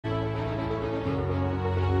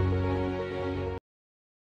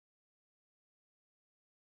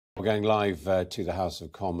We're going live to the House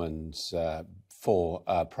of Commons for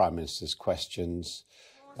Prime Minister's questions.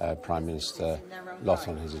 Prime Minister, a lot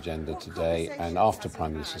on his agenda today, and after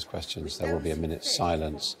Prime Minister's questions there will be a minute's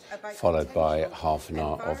silence, followed by half an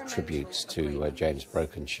hour of tributes to James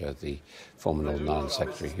Brokenshire, the former Northern Ireland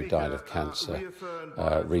Secretary who died of cancer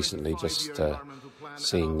recently. Just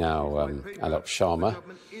seeing now Alok Sharma,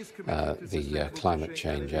 the climate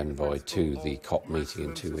change envoy to the COP meeting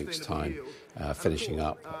in 2 weeks' time, finishing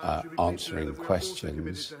up answering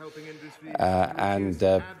questions.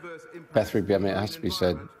 Beth Rigby, I mean, it has to be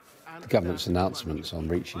said, the government's announcements on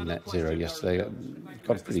reaching net zero yesterday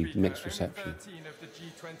got a pretty mixed reception.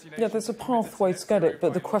 Yeah, there's a pathway to get it,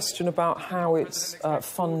 but the question about how it's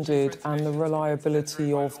funded and the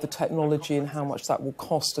reliability of the technology and how much that will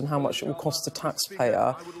cost and how much it will cost the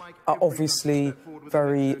taxpayer are obviously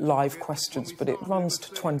very live questions, but it runs to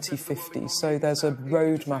 2050, so there's a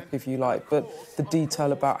roadmap, if you like, but the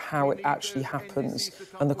detail about how it actually happens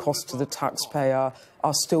and the cost to the taxpayer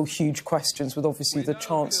are still huge questions, with obviously the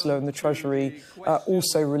Chancellor and the Treasury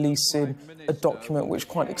also releasing a document which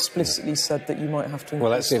quite explicitly said that you might have to...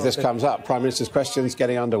 Well, let's see if this comes up. Prime Minister's questions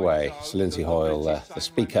getting underway. Sir Lindsay Hoyle, the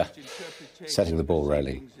Speaker, setting the ball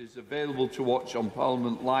rolling. Is available to watch on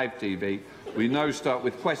Parliament Live TV. We now start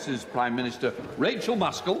with questions. Prime Minister Rachel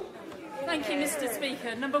Maskell. Thank you, Mr.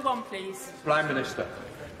 Speaker. Number one, please. Prime Minister.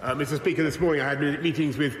 Mr. Speaker, this morning I had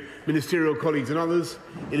meetings with ministerial colleagues and others.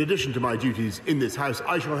 In addition to my duties in this House,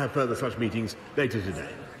 I shall have further such meetings later today.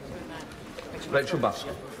 Rachel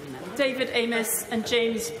Maskell. David Amos and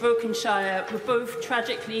James Brokenshire were both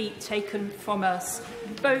tragically taken from us.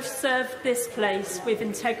 Both served this place with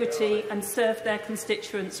integrity and served their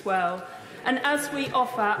constituents well. And as we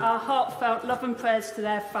offer our heartfelt love and prayers to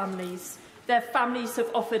their families have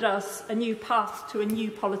offered us a new path to a new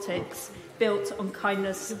politics built on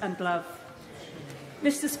kindness and love.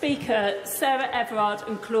 Mr. Speaker, Sarah Everard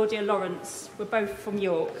and Claudia Lawrence were both from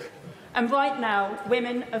York. And right now,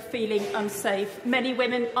 women are feeling unsafe. Many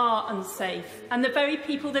women are unsafe. And the very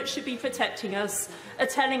people that should be protecting us are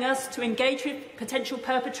telling us to engage with potential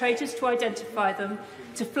perpetrators to identify them,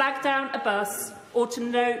 to flag down a bus, or to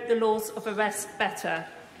know the laws of arrest better.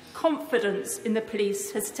 Confidence in the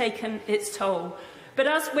police has taken its toll. But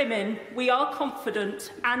as women, we are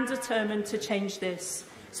confident and determined to change this.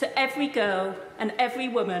 So every girl and every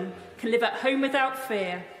woman can live at home without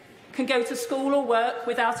fear, can go to school or work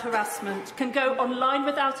without harassment, can go online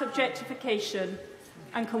without objectification,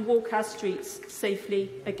 and can walk our streets safely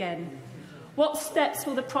again. What steps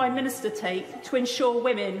will the Prime Minister take to ensure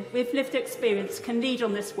women with lived experience can lead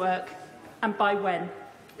on this work, and by when?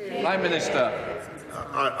 Prime Minister.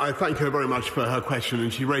 I thank her very much for her question,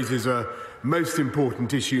 and she raises a most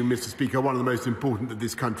important issue, Mr. Speaker, one of the most important that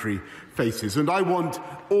this country faces. And I want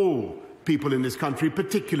all people in this country,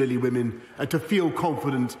 particularly women, to feel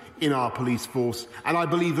confident in our police force, and I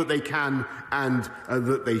believe that they can and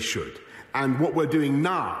that they should. And what we're doing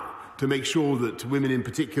now to make sure that women in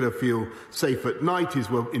particular feel safe at night is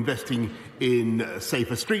we're investing in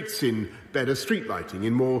safer streets, in better street lighting,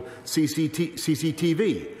 in more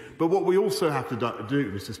CCTV. But what we also have to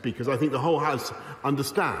do, Mr. Speaker, as I think the whole House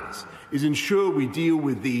understands, is ensure we deal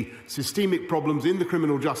with the systemic problems in the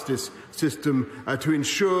criminal justice system to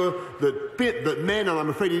ensure that men, and I'm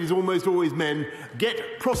afraid it is almost always men,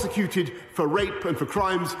 get prosecuted for rape and for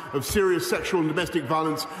crimes of serious sexual and domestic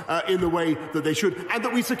violence in the way that they should, and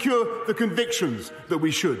that we secure the convictions that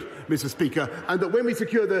we should, Mr. Speaker, and that when we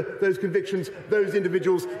secure those convictions, those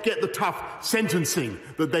individuals get the tough sentencing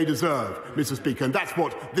that they deserve, Mr. Speaker, and that's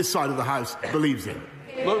what this side of the House believes in.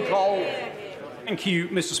 Luke Hall. Thank you,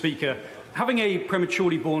 Mr. Speaker. Having a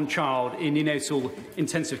prematurely born child in neonatal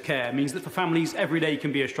intensive care means that for families every day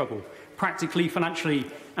can be a struggle, practically, financially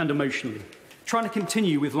and emotionally. Trying to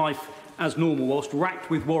continue with life as normal whilst racked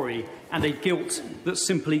with worry and a guilt that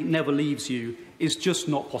simply never leaves you is just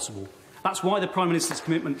not possible. That's why the Prime Minister's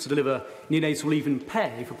commitment to deliver neonatal leave and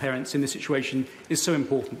pay for parents in this situation is so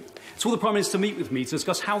important. So will the Prime Minister meet with me to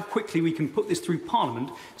discuss how quickly we can put this through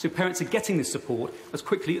Parliament so parents are getting this support as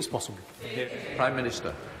quickly as possible? Prime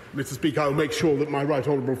Minister. Mr. Speaker, I will make sure that my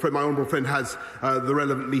honourable friend has the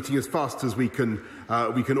relevant meeting as fast as we can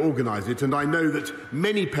organise it. And I know that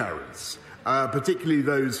many parents, particularly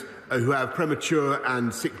those who have premature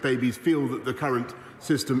and sick babies, feel that the current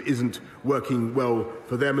system isn't working well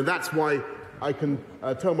for them. And that's why I can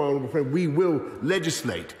tell my honourable friend we will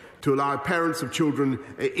legislate to allow parents of children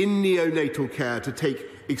in neonatal care to take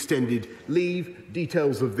extended leave.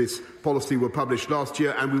 Details of this policy were published last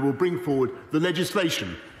year, and we will bring forward the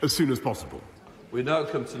legislation as soon as possible. We now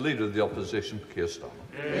come to the Leader of the Opposition, Keir Starmer.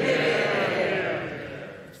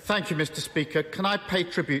 Thank you, Mr. Speaker. Can I pay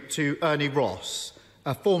tribute to Ernie Ross,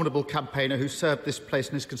 a formidable campaigner who served this place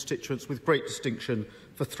and his constituents with great distinction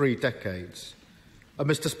for 3 decades.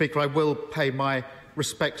 Mr. Speaker, I will pay my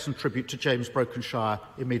respects and tribute to James Brokenshire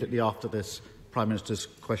immediately after this Prime Minister's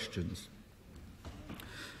questions.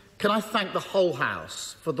 Can I thank the whole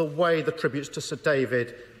House for the way the tributes to Sir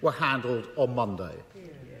David were handled on Monday?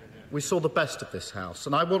 We saw the best of this House,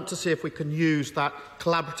 and I want to see if we can use that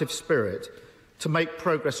collaborative spirit to make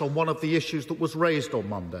progress on one of the issues that was raised on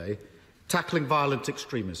Monday, tackling violent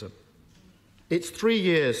extremism. It's 3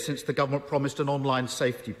 years since the government promised an online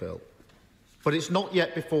safety bill, but it's not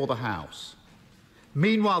yet before the House.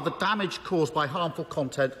 Meanwhile, the damage caused by harmful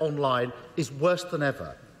content online is worse than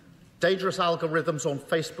ever. Dangerous algorithms on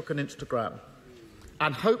Facebook and Instagram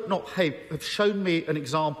and Hope Not Hate have shown me an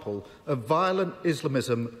example of violent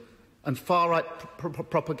Islamism and far-right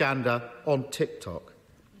propaganda on TikTok.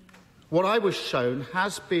 What I was shown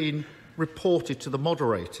has been reported to the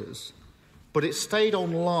moderators, but it stayed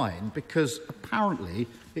online because apparently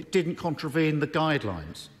it didn't contravene the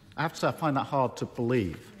guidelines. I have to say, I find that hard to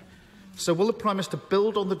believe. So will the Prime Minister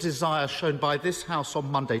build on the desire shown by this House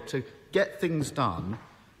on Monday to get things done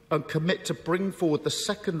and commit to bring forward the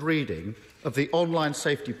second reading of the online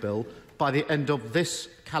safety bill by the end of this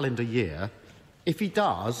calendar year? If he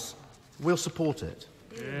does, we'll support it.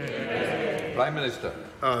 Prime Minister.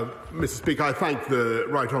 Mr. Speaker, I thank the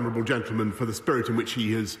right honourable gentleman for the spirit in which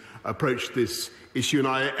he has approached this issue, and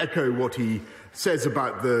I echo what he says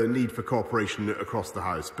about the need for cooperation across the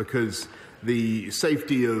House, because the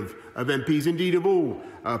safety of MPs, indeed of all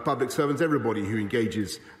public servants, everybody who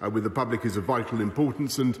engages with the public, is of vital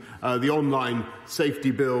importance, and the online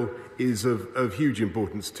safety bill is of huge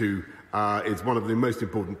importance to, it's one of the most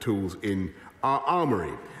important tools in our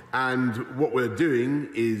armoury. And what we're doing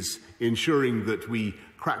is ensuring that we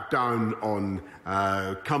crack down on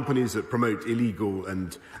companies that promote illegal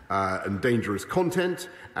and dangerous content,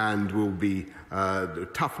 and will be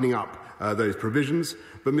toughening up those provisions.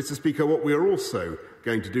 But, Mr. Speaker, what we are also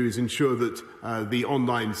going to do is ensure that the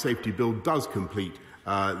online safety bill does complete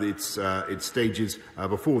its stages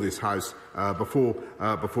before this House, before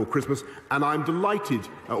Christmas. And I'm delighted,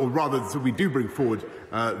 or rather, that we do bring forward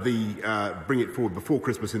bring it forward before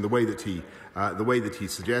Christmas in the way that he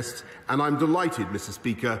suggests. And I'm delighted, Mr.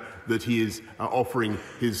 Speaker, that he is offering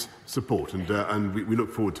his support, and we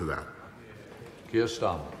look forward to that. Keir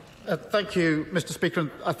Starmer. Thank you, Mr. Speaker,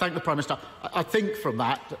 and I thank the Prime Minister. I think from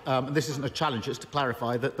that, and this isn't a challenge, it's to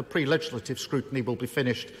clarify that the pre-legislative scrutiny will be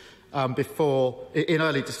finished in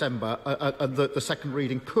early December, and that the second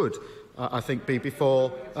reading could, I think, be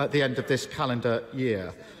before the end of this calendar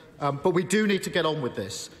year. But we do need to get on with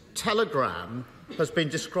this. Telegram has been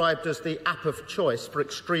described as the app of choice for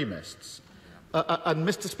extremists. And,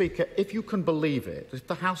 Mr. Speaker, if you can believe it, if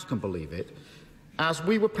the House can believe it, as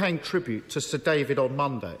we were paying tribute to Sir David on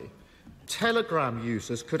Monday, Telegram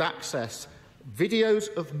users could access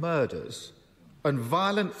videos of murders and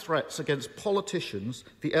violent threats against politicians,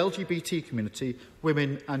 the LGBT community,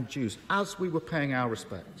 women and Jews, as we were paying our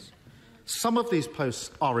respects. Some of these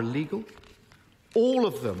posts are illegal, all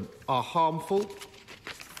of them are harmful,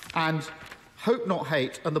 and Hope Not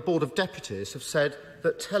Hate and the Board of Deputies have said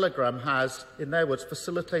that Telegram has, in their words,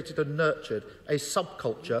 facilitated and nurtured a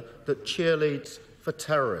subculture that cheerleads for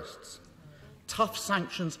terrorists. Tough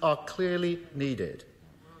sanctions are clearly needed.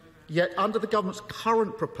 Yet, under the government's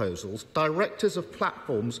current proposals, directors of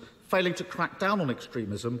platforms failing to crack down on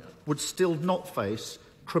extremism would still not face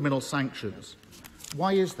criminal sanctions.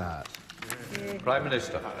 Why is that? Prime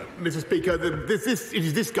Minister. Mr. Speaker, it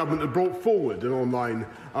is this government that brought forward an online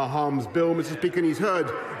harms bill, Mr. Speaker, and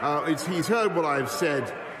he's heard what I've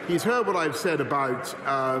said. He's heard what I've said about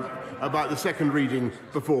the second reading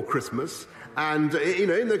before Christmas, and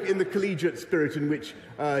in the collegiate spirit in which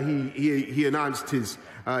he announced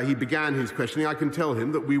he began his questioning, I can tell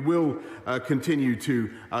him that we will continue to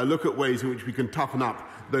look at ways in which we can toughen up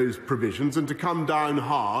those provisions and to come down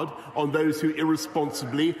hard on those who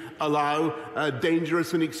irresponsibly allow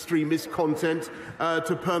dangerous and extremist content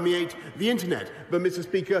to permeate the internet. But, Mr.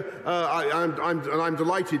 Speaker, I'm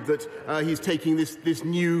delighted that he's taking this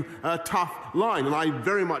new tough line, and I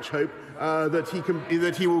very much hope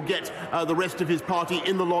that he will get the rest of his party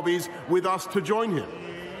in the lobbies with us to join him.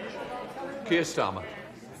 Keir Starmer.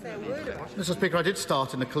 Mr. Speaker, I did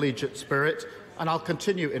start in a collegiate spirit, and I'll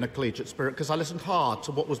continue in a collegiate spirit because I listened hard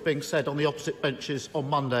to what was being said on the opposite benches on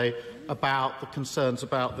Monday about the concerns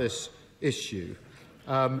about this issue.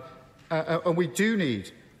 And we do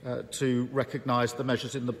need to recognise the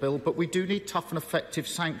measures in the bill, but we do need tough and effective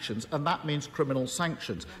sanctions, and that means criminal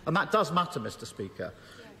sanctions. And that does matter, Mr. Speaker.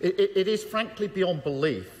 It is frankly beyond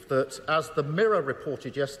belief that, as the Mirror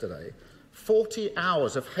reported yesterday, 40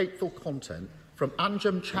 hours of hateful content from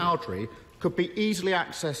Anjem Chowdhury could be easily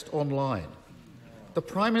accessed online. The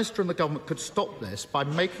Prime Minister and the Government could stop this by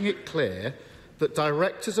making it clear that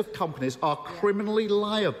directors of companies are criminally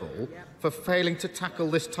liable for failing to tackle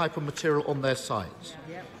this type of material on their sites.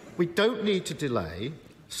 We don't need to delay,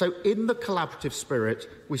 so in the collaborative spirit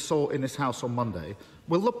we saw in this House on Monday,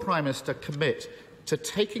 will the Prime Minister commit to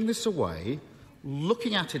taking this away,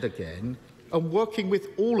 looking at it again and working with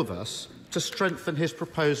all of us to strengthen his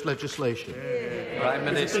proposed legislation? Prime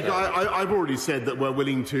Minister. Speaker, I've already said that we're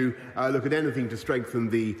willing to look at anything to strengthen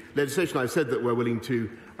the legislation. I've said that we're willing to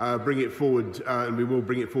bring it forward, and we will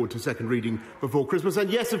bring it forward to second reading before Christmas. And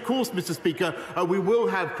yes, of course, Mr. Speaker, we will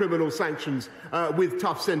have criminal sanctions with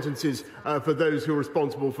tough sentences for those who are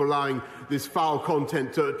responsible for allowing this foul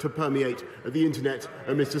content to permeate the internet,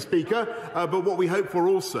 Mr. Speaker. But what we hope for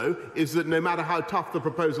also is that no matter how tough the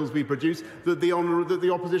proposals we produce, that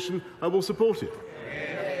the opposition will support it.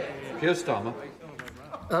 Keir Starmer.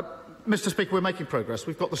 Mr. Speaker, we're making progress.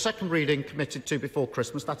 We've got the second reading committed to before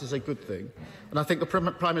Christmas. That is a good thing. And I think the Prime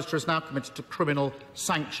Minister is now committed to criminal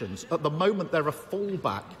sanctions. At the moment, they're a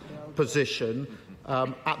fallback position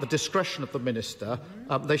at the discretion of the Minister.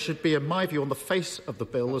 They should be, in my view, on the face of the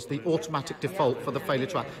bill as the automatic default for the failure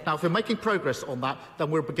to act. Now, if we're making progress on that, then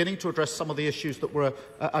we're beginning to address some of the issues that were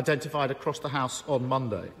identified across the House on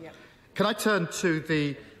Monday. Can I turn to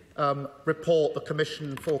the report, the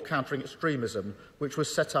Commission for Countering Extremism, which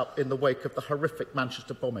was set up in the wake of the horrific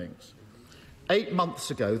Manchester bombings? 8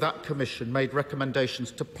 months ago, that Commission made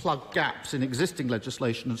recommendations to plug gaps in existing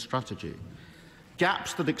legislation and strategy,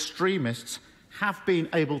 gaps that extremists have been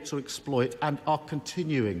able to exploit and are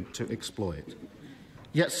continuing to exploit.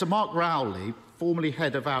 Yet Sir Mark Rowley, formerly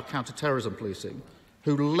head of our counter-terrorism policing,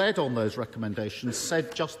 who led on those recommendations,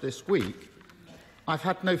 said just this week, "I've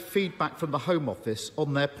had no feedback from the Home Office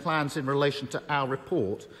on their plans in relation to our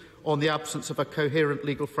report on the absence of a coherent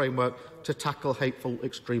legal framework to tackle hateful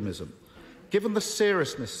extremism." Given the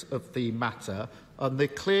seriousness of the matter and the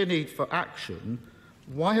clear need for action,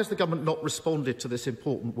 why has the Government not responded to this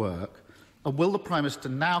important work? And will the Prime Minister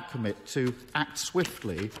now commit to act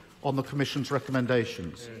swiftly on the Commission's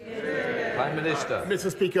recommendations? Prime Minister. Mr.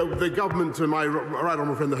 Speaker, the Government and my right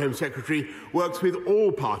honourable friend, the Home Secretary, works with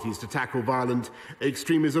all parties to tackle violent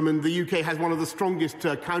extremism, and the UK has one of the strongest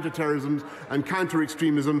counter-terrorism and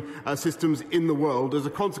counter-extremism systems in the world, as a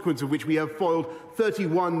consequence of which we have foiled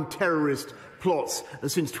 31 terrorist plots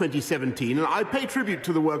since 2017. And I pay tribute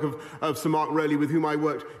to the work of Sir Mark Rowley, with whom I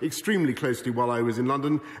worked extremely closely while I was in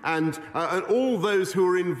London, and all those who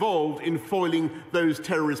are involved in foiling those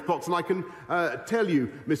terrorist plots. And I can tell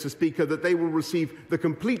you, Mr. Speaker, that they will receive the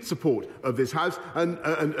complete support of this House and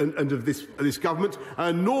of this Government,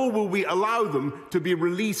 nor will we allow them to be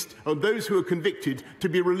released, or those who are convicted, to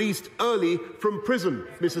be released early from prison,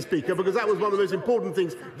 Mr. Speaker, because that was one of the most important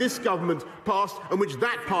things this Government passed and which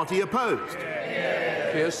that party opposed.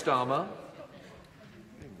 Keir Starmer.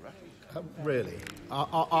 Really?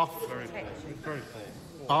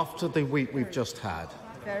 After the week we've just had,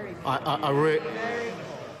 I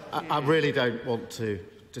really don't want to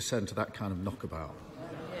descend to that kind of knockabout.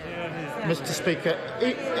 Mr. Speaker,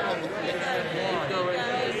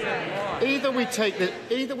 either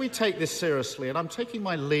we take this seriously, and I'm taking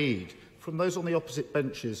my lead from those on the opposite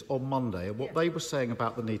benches on Monday and what they were saying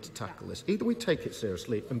about the need to tackle this. Either we take it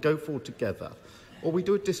seriously and go forward together, or we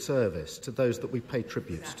do a disservice to those that we pay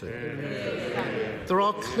tributes to. There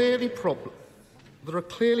are clearly problems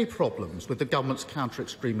with the Government's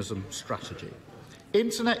counter-extremism strategy.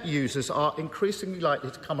 Internet users are increasingly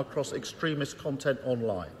likely to come across extremist content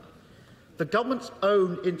online. The Government's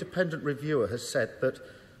own independent reviewer has said that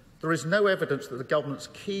there is no evidence that the Government's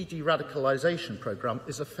key de-radicalisation programme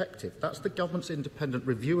is effective. That's the Government's independent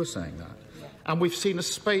reviewer saying that. And we've seen a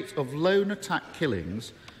spate of lone attack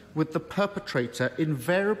killings with the perpetrator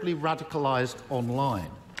invariably radicalised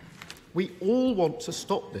online. We all want to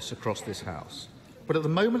stop this across this House, but at the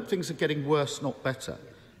moment things are getting worse, not better.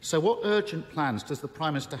 So what urgent plans does the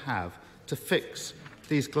Prime Minister have to fix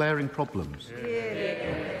these glaring problems?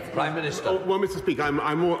 Prime Minister. Well, Mr. Speaker,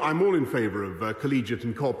 I'm all in favour of collegiate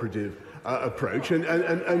and cooperative approach, and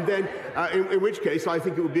then in which case I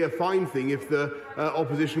think it would be a fine thing if the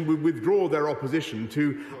opposition would withdraw their opposition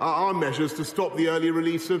to our measures to stop the early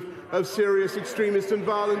release of serious extremist and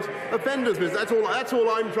violent offenders. That's all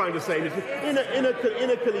I'm trying to say. In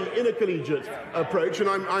a collegiate approach, and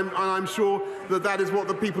I'm sure that is what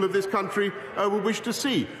the people of this country would wish to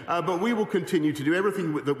see. But we will continue to do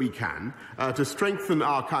everything that we can to strengthen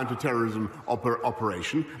our counter-terrorism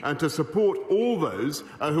operation and to support all those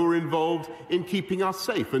who are involved in keeping us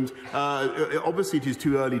safe. And obviously, it is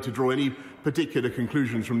too early to draw any particular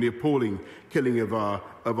conclusions from the appalling killing of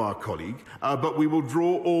our colleague, but we will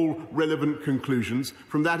draw all relevant conclusions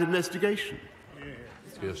from that investigation.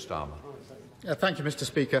 Thank you, Mr.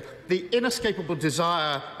 Speaker. The inescapable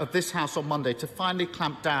desire of this House on Monday to finally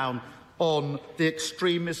clamp down on the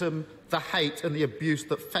extremism, the hate and the abuse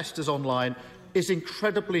that festers online is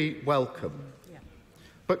incredibly welcome.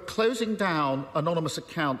 But closing down anonymous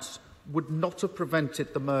accounts would not have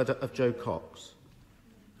prevented the murder of Joe Cox,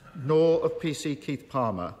 nor of PC Keith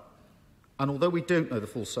Palmer, and although we don't know the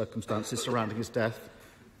full circumstances surrounding his death,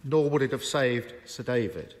 nor would it have saved Sir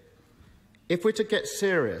David. If we're to get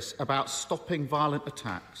serious about stopping violent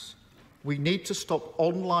attacks, we need to stop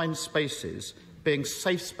online spaces being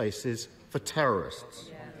safe spaces for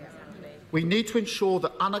terrorists. We need to ensure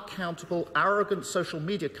that unaccountable, arrogant social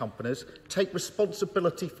media companies take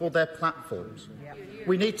responsibility for their platforms.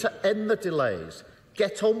 We need to end the delays,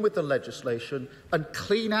 get on with the legislation and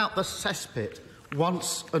clean out the cesspit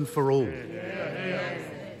once and for all.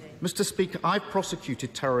 Mr. Speaker, I've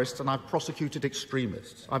prosecuted terrorists and I've prosecuted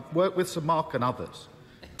extremists. I've worked with Sir Mark and others.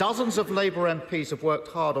 Dozens of Labour MPs have worked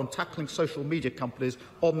hard on tackling social media companies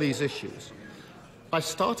on these issues. I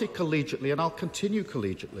started collegiately and I'll continue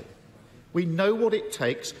collegiately. We know what it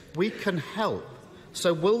takes. We can help.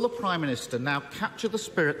 So will the Prime Minister now capture the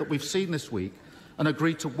spirit that we've seen this week and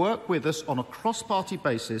agree to work with us on a cross-party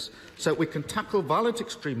basis so that we can tackle violent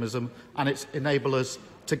extremism and its enablers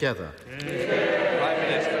together? Prime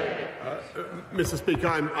Minister. Mr. Speaker,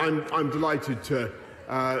 I'm delighted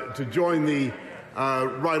to join the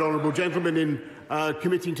right honourable gentleman in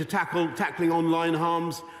committing to tackling online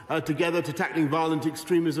harms together, to tackling violent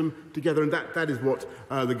extremism together, and that is what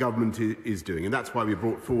the government is doing, and that's why we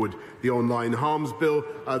brought forward the online harms bill.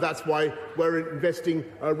 That's why we're investing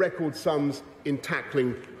record sums in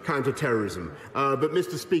tackling counter-terrorism. But,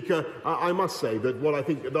 Mr. Speaker, I must say that what I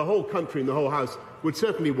think the whole country and the whole House would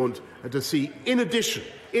certainly want to see, in addition,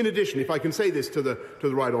 if I can say this to the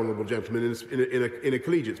right honourable gentleman in a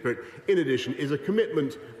collegiate spirit, in addition, is a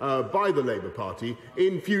commitment by the Labour Party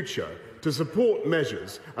in future to support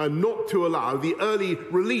measures and not to allow the early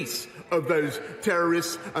release of those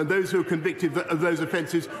terrorists and those who are convicted of those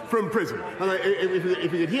offences from prison. And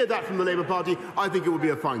if we could hear that from the Labour Party, I think it would be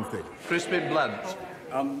a fine thing. Crispin Blunt.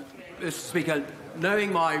 Mr. Speaker,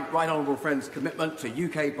 knowing my right honourable friend's commitment to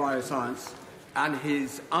UK bioscience and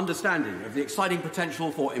his understanding of the exciting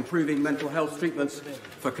potential for improving mental health treatments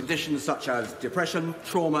for conditions such as depression,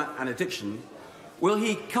 trauma and addiction, will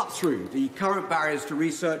he cut through the current barriers to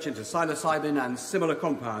research into psilocybin and similar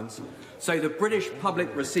compounds so the British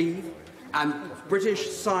public receive, and British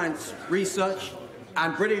science research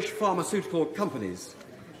and British pharmaceutical companies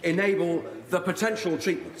enable the potential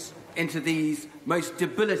treatments into these most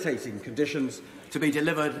debilitating conditions to be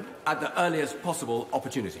delivered at the earliest possible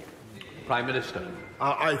opportunity? Prime Minister.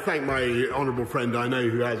 I thank my honourable friend, I know,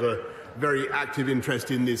 who has a very active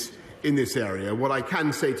interest in this area. What I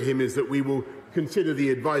can say to him is that we will consider the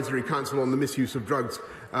Advisory Council on the Misuse of Drugs'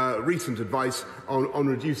 recent advice on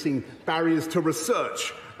reducing barriers to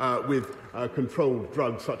research with controlled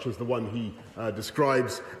drugs such as the one he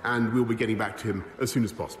describes, and we'll be getting back to him as soon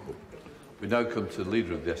as possible. We now come to the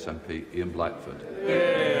Leader of the SNP, Ian Blackford.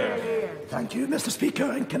 Thank you, Mr. Speaker,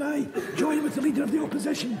 and can I join with the Leader of the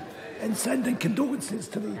Opposition in sending condolences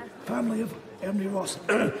to the family of Ernie Ross.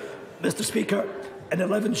 Mr. Speaker, in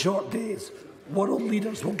 11 short days, world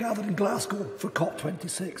leaders will gather in Glasgow for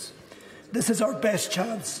COP26. This is our best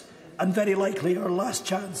chance, and very likely our last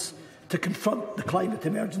chance, to confront the climate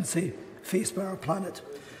emergency faced by our planet.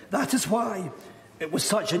 That is why it was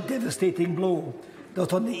such a devastating blow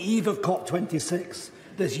that on the eve of COP26,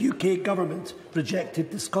 this UK government rejected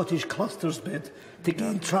the Scottish cluster's bid to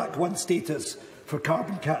gain Track 1 status for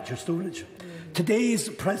carbon capture storage. Today's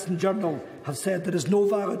Press and Journal have said there is no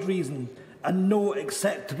valid reason and no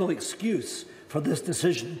acceptable excuse for this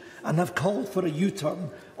decision, and have called for a U-turn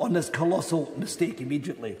on this colossal mistake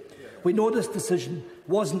immediately. We know this decision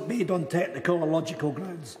wasn't made on technical or logical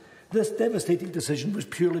grounds. This devastating decision was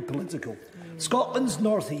purely political. Scotland's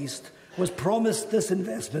North East was promised this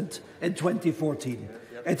investment in 2014.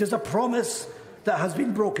 It is a promise that has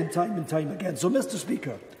been broken time and time again. So, Mr.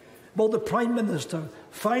 Speaker, will the Prime Minister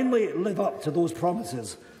finally live up to those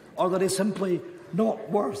promises, or are they simply not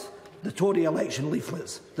worth the Tory election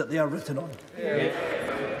leaflets that they are written on?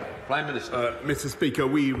 Prime Minister. Mr. Speaker,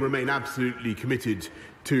 we remain absolutely committed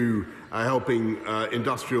to helping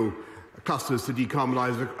industrial clusters to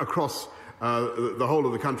decarbonise across the whole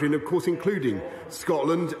of the country, and of course including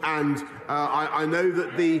Scotland. And I know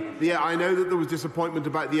that I know that there was disappointment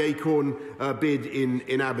about the Acorn bid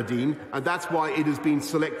in Aberdeen, and that's why it has been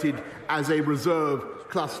selected as a reserve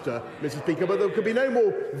cluster, Mr. Speaker. But there could be no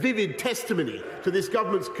more vivid testimony to this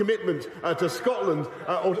government's commitment to Scotland,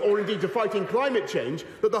 or indeed to fighting climate change,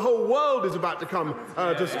 that the whole world is about to come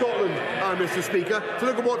to Scotland, Mr. Speaker, to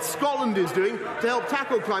look at what Scotland is doing to help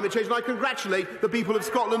tackle climate change. And I congratulate the people of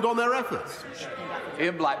Scotland on their efforts.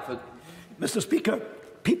 Ian Blackford. Mr. Speaker,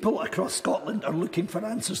 people across Scotland are looking for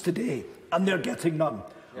answers today, and they're getting none.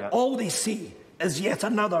 All they see is yet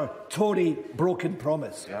another Tory broken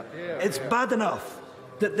promise. It's bad enough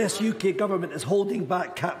that this UK government is holding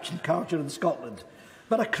back Captain Carter in Scotland,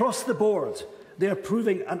 but across the board they are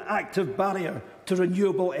proving an active barrier to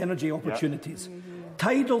renewable energy opportunities.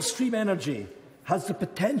 Tidal stream energy has the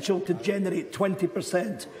potential to generate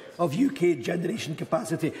 20% of UK generation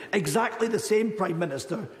capacity, exactly the same, Prime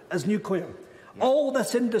Minister, as nuclear. All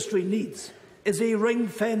this industry needs is a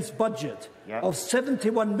ring-fenced budget of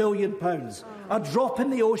 £71 million, a drop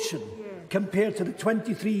in the ocean compared to the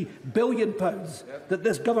 £23 billion that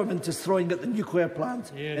this government is throwing at the nuclear plant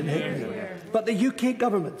in Hickney. But the UK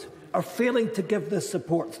government are failing to give this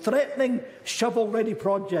support, threatening shovel-ready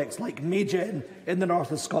projects like Maygen in the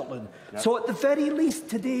north of Scotland. So at the very least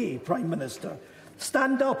today, Prime Minister,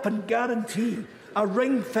 stand up and guarantee a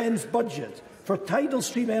ring-fenced budget for tidal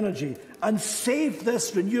stream energy and save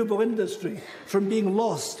this renewable industry from being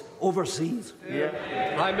lost overseas.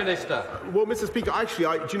 Prime Minister. Well, Mr. Speaker, actually,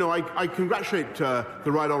 I congratulate the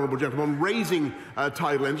right honourable gentleman on raising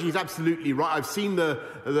tidal energy. He's absolutely right. I've seen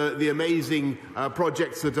the amazing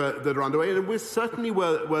projects that are underway, and we're certainly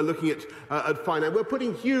we're looking at finance. We're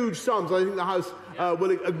putting huge sums, I think the House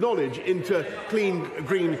will acknowledge, into clean,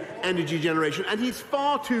 green energy generation. And he's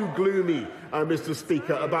far too gloomy, Mr.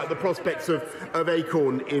 Speaker, about the prospects of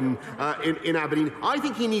Acorn in Aberdeen. I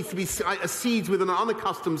think he needs to be seized with an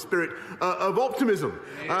unaccustomed spirit of optimism,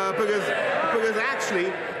 because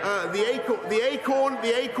actually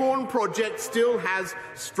the Acorn project still has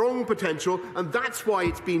strong potential, and that's why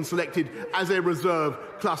it's been selected as a reserve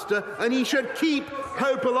cluster. And he should keep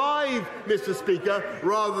hope alive, Mr. Speaker,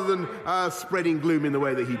 rather than spreading gloom in the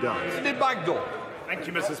way that he does. Thank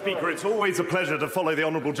you, Mr. Speaker. It's always a pleasure to follow the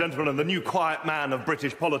honourable gentleman and the new quiet man of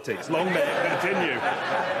British politics. Long may it continue.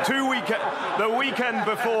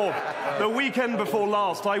 The weekend before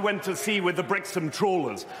last, I went to sea with the Brixham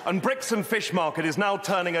trawlers, and Brixham Fish Market is now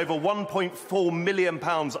turning over £1.4 million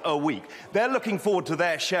a week. They're looking forward to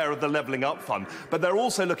their share of the Levelling Up Fund, but they're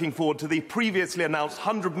also looking forward to the previously announced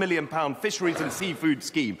 £100 million fisheries and seafood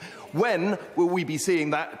scheme. When will we be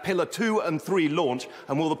seeing that Pillar 2 and 3 launch,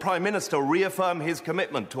 and will the Prime Minister reaffirm his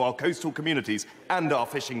commitment to our coastal communities and our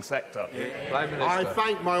fishing sector? I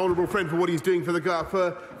thank my honourable friend for what he's doing for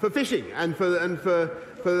fishing and for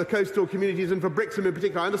the coastal communities and for Brixham in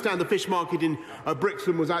particular. I understand the fish market in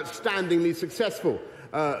Brixham was outstandingly successful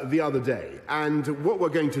the other day, and what we're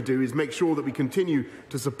going to do is make sure that we continue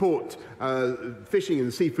to support fishing and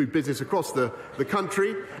the seafood business across the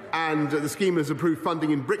country, and the scheme has approved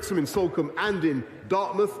funding in Brixham, in Salcombe and in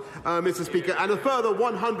Dartmouth, Mr. Speaker, and a further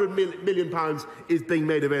 £100 million is being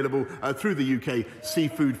made available through the UK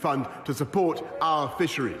Seafood Fund to support our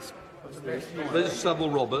fisheries. Liz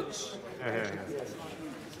Saville-Roberts.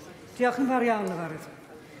 Diolch yn fawr iawn, Yfarwydd.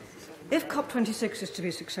 If COP26 is to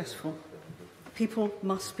be successful, people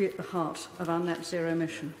must be at the heart of our net zero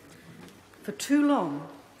mission. For too long,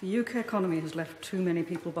 the UK economy has left too many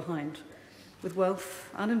people behind, with wealth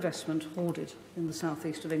and investment hoarded in the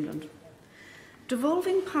southeast of England.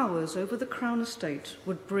 Devolving powers over the Crown Estate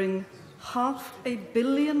would bring £500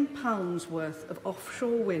 million worth of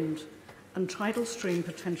offshore wind and tidal stream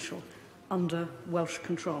potential under Welsh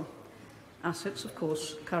control. Assets, of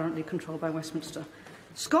course, currently controlled by Westminster.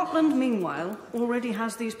 Scotland, meanwhile, already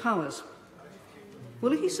has these powers.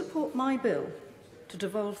 Will he support my bill to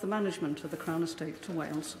devolve the management of the Crown Estate to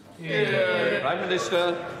Wales? Prime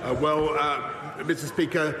Minister. Mr.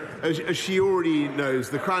 Speaker, as she already knows,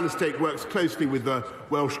 the Crown Estate works closely with the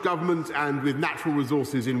Welsh Government and with natural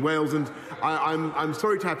resources in Wales, and I'm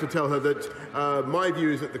sorry to have to tell her that my view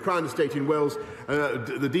is that the Crown Estate in Wales,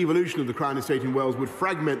 the devolution of the Crown Estate in Wales would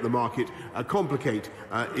fragment the market, complicate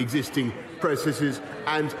existing processes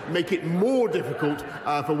and make it more difficult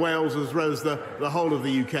for Wales as well as the whole of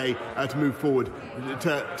the UK to move forward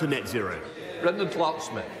to net zero. Brendan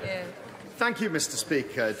Clark-Smith. Thank you, Mr.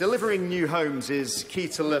 Speaker. Delivering new homes is key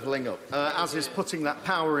to levelling up, as is putting that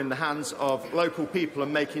power in the hands of local people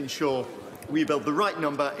and making sure we build the right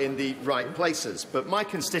number in the right places. But my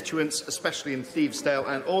constituents, especially in Thievesdale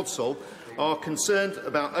and Ordsall, are concerned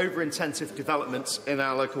about over-intensive developments in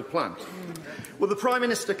our local plan. Will the Prime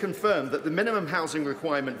Minister confirm that the minimum housing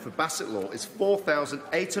requirement for Bassetlaw is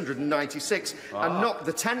 4,896 and not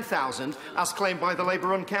the 10,000 as claimed by the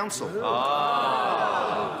Labour-run council?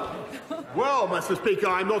 Well, Mr. Speaker,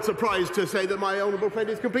 I'm not surprised to say that my honourable friend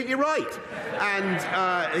is completely right.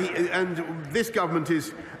 And this government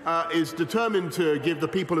is determined to give the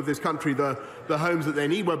people of this country the homes that they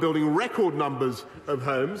need. We're building record numbers of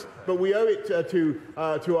homes, but we owe it to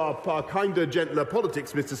our kinder, gentler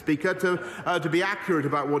politics, Mr. Speaker, to be accurate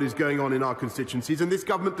about what is going on in our constituencies. And this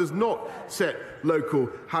government does not set local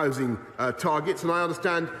housing targets. And I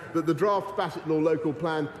understand that the draft Bassetlaw local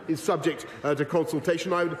plan is subject to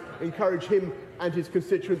consultation. I would encourage him and his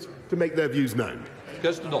constituents to make their views known.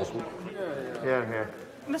 Kirsten Oswald.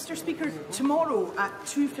 Mr. Speaker, tomorrow at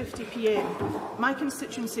 2:50 p.m, my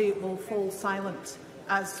constituency will fall silent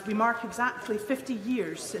as we mark exactly 50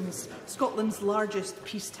 years since Scotland's largest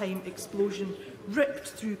peacetime explosion ripped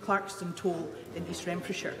through Clarkston Toll in East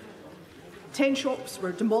Renfrewshire. 10 shops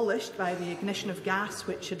were demolished by the ignition of gas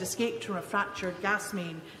which had escaped from a fractured gas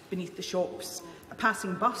main beneath the shops. A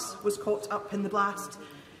passing bus was caught up in the blast.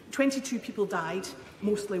 22 people died,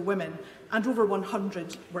 mostly women, and over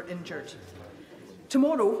 100 were injured.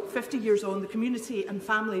 Tomorrow, 50 years on, the community and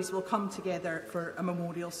families will come together for a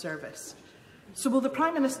memorial service. So will the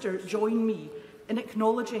Prime Minister join me in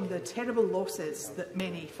acknowledging the terrible losses that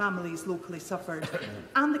many families locally suffered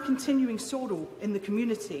and the continuing sorrow in the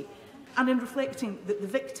community, and in reflecting that the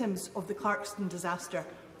victims of the Clarkston disaster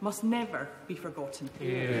must never be forgotten?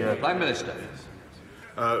 Prime Minister.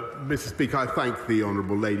 Mr. Speaker, I thank the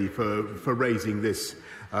honourable lady for raising this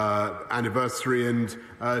anniversary, and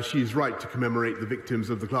she's right to commemorate the victims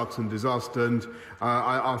of the Clarkston disaster, and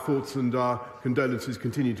our thoughts and our condolences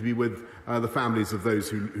continue to be with the families of those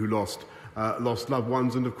who lost loved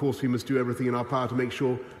ones, and of course we must do everything in our power to make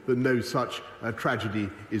sure that no such tragedy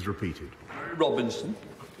is repeated. Robinson.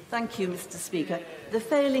 Thank you, Mr. Speaker. The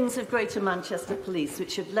failings of Greater Manchester Police,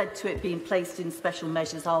 which have led to it being placed in special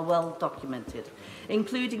measures, are well documented,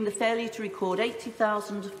 including the failure to record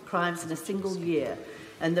 80,000 crimes in a single year,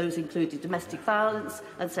 and those included domestic violence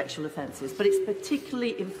and sexual offences. But it's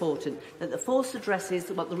particularly important that the force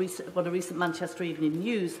addresses what a recent Manchester Evening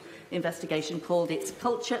News investigation called its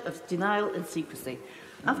culture of denial and secrecy.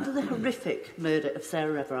 After the horrific murder of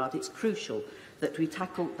Sarah Everard, it's crucial that we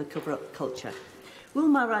tackle the cover-up culture. Will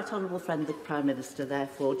my right honourable friend, the Prime Minister,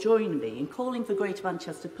 therefore join me in calling for Greater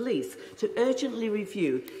Manchester Police to urgently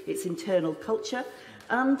review its internal culture,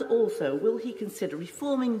 and also will he consider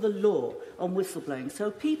reforming the law on whistleblowing so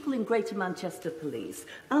people in Greater Manchester Police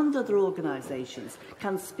and other organisations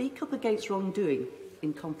can speak up against wrongdoing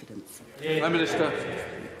in confidence? Prime Minister.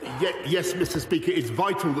 Yes, Mr. Speaker, it's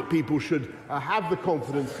vital that people should have the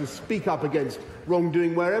confidence to speak up against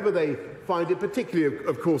wrongdoing wherever they find it, particularly,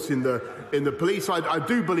 of course, in the police. I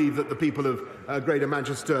do believe that the people of Greater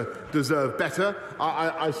Manchester deserve better.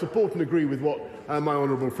 I support and agree with what my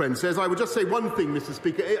honourable friend says. I would just say one thing, Mr.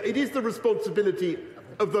 Speaker. It is the responsibility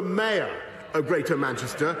of the Mayor of Greater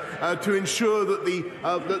Manchester to ensure that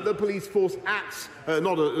the police force acts,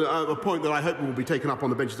 not a point that I hope will be taken up on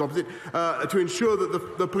the benches opposite, to ensure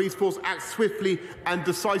that the police force acts swiftly and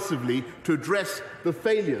decisively to address the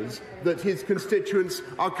failures that his constituents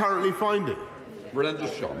are currently finding.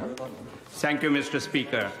 Thank you, Mr.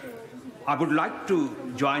 Speaker. I would like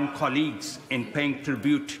to join colleagues in paying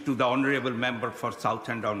tribute to the Honourable Member for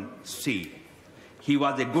Southend-on-Sea. He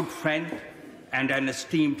was a good friend and an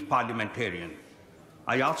esteemed parliamentarian.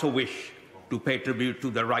 I also wish to pay tribute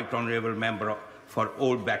to the Right Honourable Member for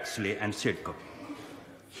Old Bexley and Sidcup.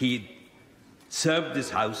 He served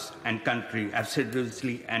this House and country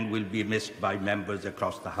assiduously and will be missed by members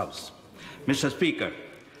across the House. Mr. Speaker,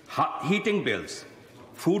 heating bills,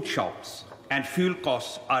 food shops and fuel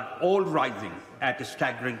costs are all rising at a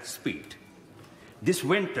staggering speed. This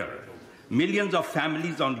winter, millions of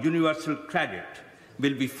families on universal credit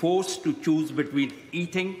will be forced to choose between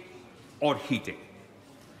eating or heating.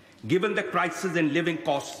 Given the crisis in living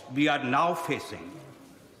costs we are now facing,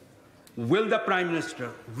 will the Prime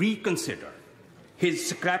Minister reconsider his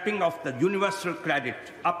scrapping of the universal credit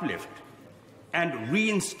uplift and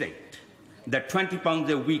reinstate the £20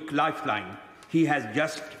 a week lifeline he has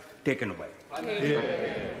just taken away?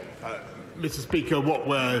 Mr. Speaker, what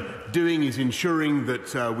we're doing is ensuring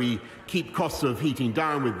that we keep costs of heating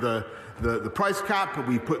down with the price cap.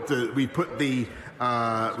 We've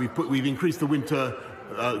increased the winter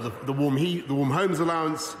the warm homes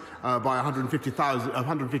allowance by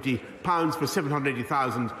 £150 for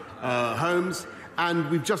 780,000 homes. And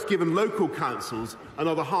we've just given local councils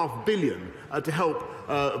another £500 million to help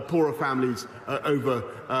poorer families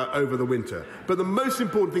over the winter. But the most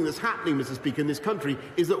important thing that's happening, Mr. Speaker, in this country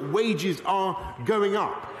is that wages are going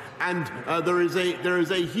up. And there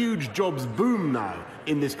is a huge jobs boom now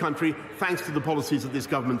in this country, thanks to the policies that this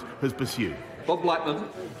government has pursued. Bob Blackman.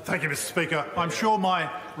 Thank you, Mr. Speaker. I'm sure my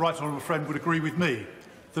right honourable friend would agree with me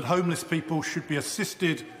that homeless people should be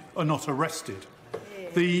assisted and not arrested.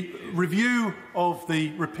 The review of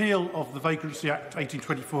the repeal of the Vagrancy Act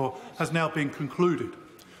 1824 has now been concluded.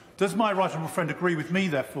 Does my right honourable friend agree with me,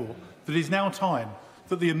 therefore, that it is now time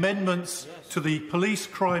that the amendments to the Police,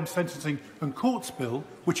 Crime, Sentencing and Courts Bill,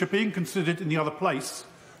 which are being considered in the other place,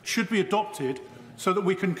 should be adopted so that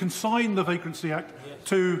we can consign the Vagrancy Act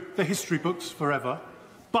to the history books forever,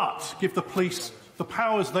 but give the police the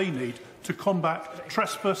powers they need to combat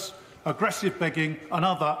trespass, aggressive begging and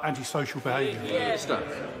other antisocial behaviour?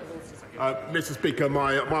 Mr. Speaker,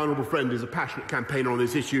 my honourable friend is a passionate campaigner on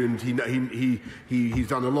this issue, and he's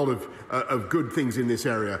done a lot of good things in this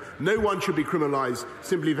area. No one should be criminalised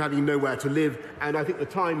simply for having nowhere to live, and I think the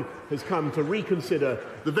time has come to reconsider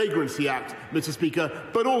the Vagrancy Act, Mr. Speaker,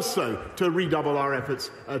 but also to redouble our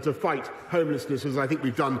efforts to fight homelessness, as I think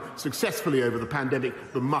we've done successfully over the pandemic,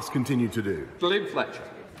 but must continue to do. Gillian Fletcher.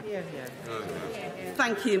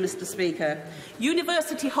 Thank you, Mr. Speaker.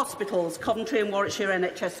 University Hospitals, Coventry and Warwickshire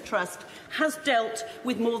NHS Trust has dealt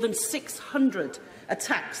with more than 600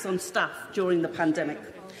 attacks on staff during the pandemic.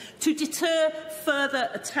 To deter further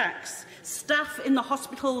attacks, staff in the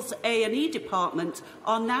hospital's A&E department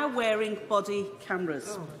are now wearing body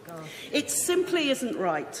cameras. It simply isn't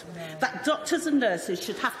right that doctors and nurses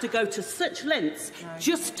should have to go to such lengths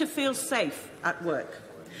just to feel safe at work.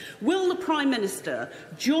 Will the Prime Minister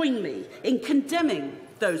join me in condemning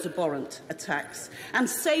those abhorrent attacks and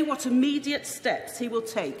say what immediate steps he will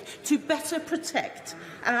take to better protect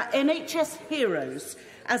our NHS heroes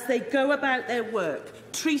as they go about their work,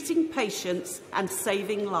 treating patients and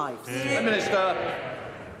saving lives? Minister.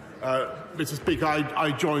 Mr. Speaker,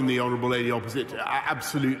 I join the honourable lady opposite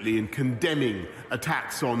absolutely in condemning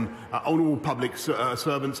attacks on all public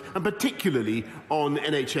servants, and particularly on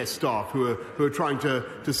NHS staff who are trying to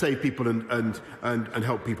save people and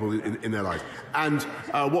help people in their lives. And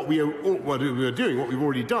what we've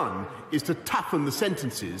already done, is to toughen the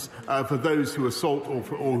sentences for those who assault or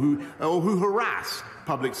who harass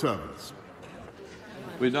public servants.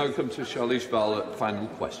 We now come to Charlize Vowler, final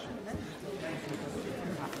question.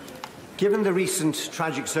 Given the recent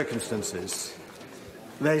tragic circumstances,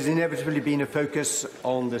 there has inevitably been a focus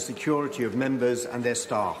on the security of members and their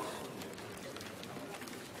staff.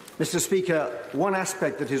 Mr. Speaker, one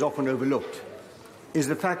aspect that is often overlooked is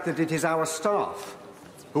the fact that it is our staff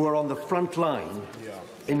who are on the front line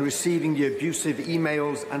in receiving the abusive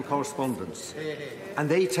emails and correspondence, and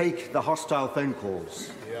they take the hostile phone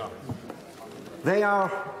calls. They are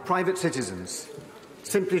private citizens,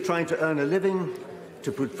 simply trying to earn a living,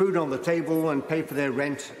 to put food on the table and pay for their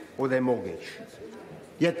rent or their mortgage.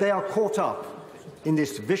 Yet they are caught up in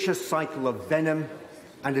this vicious cycle of venom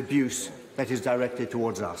and abuse that is directed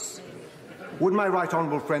towards us. Would my right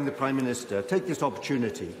honourable friend, the Prime Minister, take this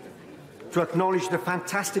opportunity to acknowledge the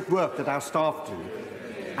fantastic work that our staff do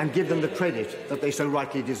and give them the credit that they so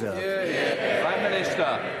rightly deserve? Prime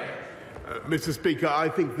Minister. Mr. Speaker, I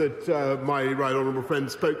think that my right honourable friend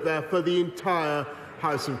spoke there for the entire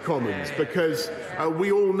House of Commons, because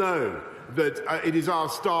we all know that it is our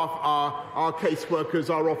staff, our caseworkers,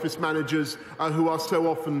 our office managers who are so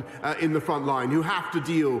often in the front line, who have to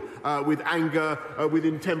deal with anger, with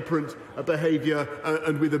intemperate behaviour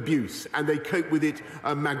and with abuse, and they cope with it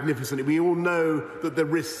magnificently. We all know that the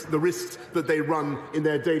risks that they run in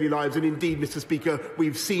their daily lives, and indeed, Mr. Speaker,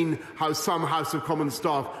 we've seen how some House of Commons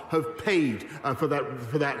staff have paid for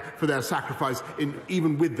their sacrifice,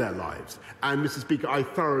 even with their lives. And, Mr. Speaker, I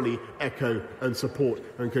thoroughly echo and support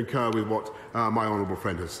and concur with what my honourable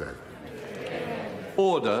friend has said.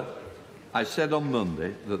 Order. I said on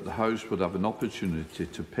Monday that the House would have an opportunity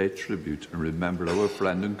to pay tribute and remember our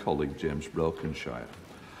friend and colleague James Brokenshire.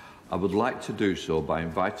 I would like to do so by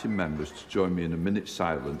inviting members to join me in a minute's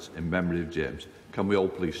silence in memory of James. Can we all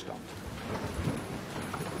please stand?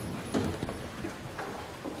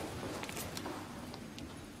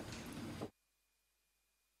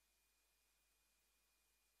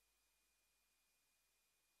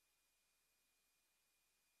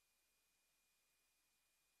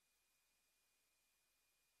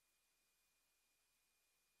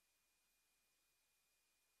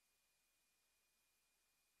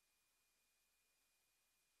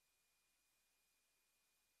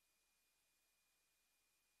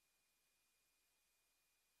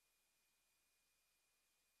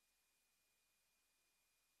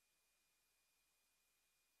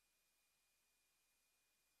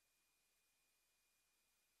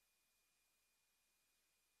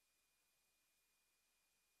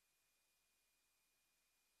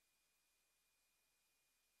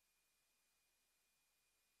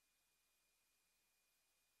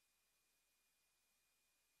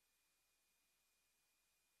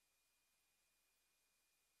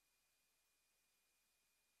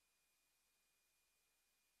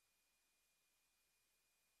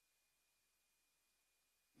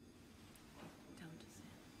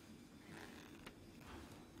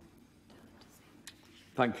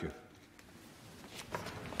 Thank you.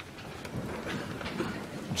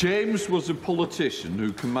 James was a politician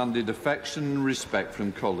who commanded affection and respect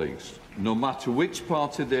from colleagues, no matter which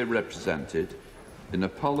party they represented, in a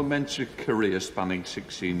parliamentary career spanning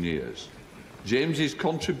 16 years. James's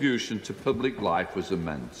contribution to public life was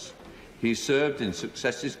immense. He served in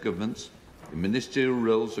successive governments, in ministerial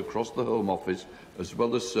roles across the Home Office, as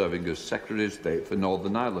well as serving as Secretary of State for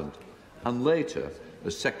Northern Ireland, and later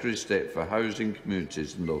as Secretary of State for Housing,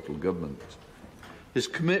 Communities and Local Government. His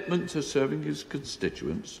commitment to serving his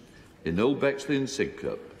constituents in Old Bexley and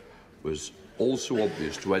Sidcup was also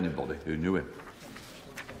obvious to anybody who knew him.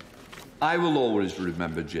 I will always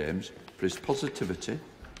remember James for his positivity,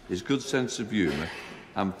 his good sense of humour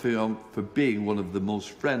and for being one of the most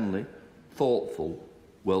friendly, thoughtful,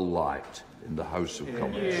 well-liked in the House of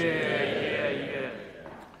Commons.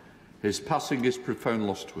 His passing is profound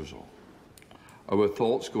loss to us all. Our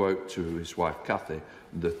thoughts go out to his wife Cathy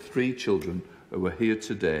and the 3 children who are here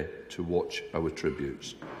today to watch our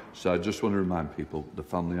tributes. So I just want to remind people the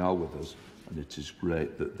family are with us and it is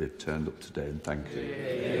great that they've turned up today, and thank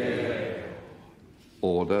you.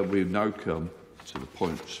 Order. We now come to the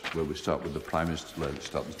points where we start with the Prime Minister to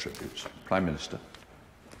start the tributes. Prime Minister.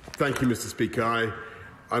 Thank you, Mr. Speaker.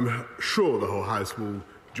 I'm sure the whole House will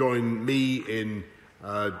join me in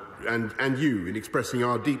and you in expressing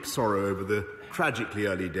our deep sorrow over the tragically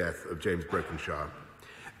early death of James Brokenshire,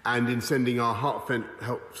 and in sending our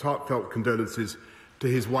heartfelt condolences to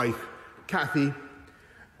his wife, Cathy,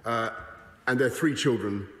 and their 3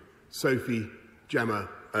 children, Sophie, Gemma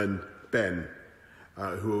and Ben,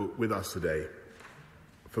 who are with us today,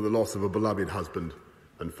 for the loss of a beloved husband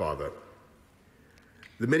and father.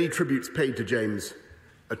 The many tributes paid to James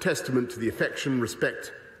are testament to the affection,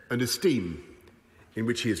 respect and esteem in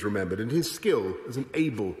which he is remembered, and his skill as an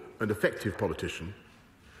able and effective politician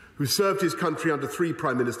who served his country under 3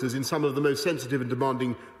 Prime Ministers in some of the most sensitive and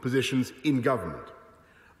demanding positions in government.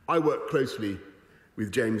 I worked closely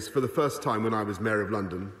with James for the first time when I was Mayor of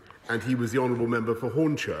London, and he was the Honourable Member for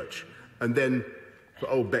Hornchurch, and then for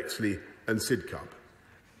Old Bexley and Sidcup.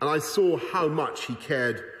 And I saw how much he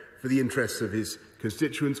cared for the interests of his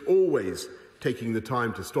constituents, always taking the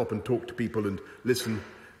time to stop and talk to people and listen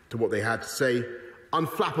to what they had to say.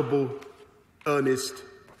 Unflappable, earnest,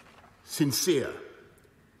 sincere,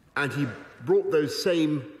 and he brought those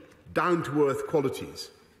same down-to-earth qualities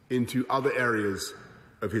into other areas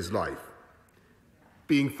of his life.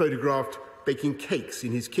 Being photographed baking cakes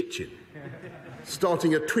in his kitchen,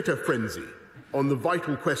 starting a Twitter frenzy on the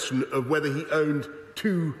vital question of whether he owned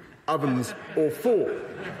 2 ovens or 4.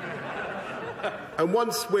 And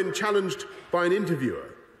once, when challenged by an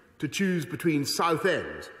interviewer to choose between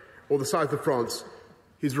Southend or the south of France,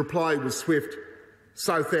 his reply was swift: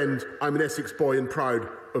 "Southend, I'm an Essex boy and proud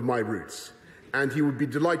of my roots." And he would be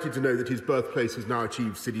delighted to know that his birthplace has now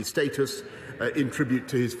achieved city status in tribute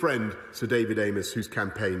to his friend Sir David Amess, whose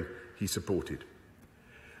campaign he supported.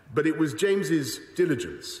 But it was James's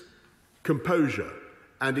diligence, composure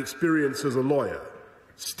and experience as a lawyer,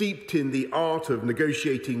 steeped in the art of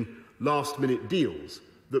negotiating last-minute deals,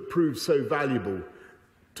 that proved so valuable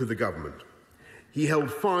to the government. He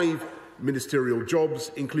held 5 ministerial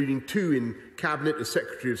jobs, including 2 in Cabinet as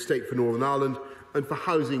Secretary of State for Northern Ireland and for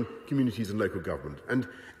Housing, Communities and Local Government. And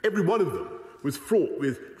every one of them was fraught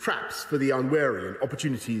with traps for the unwary and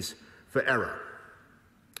opportunities for error.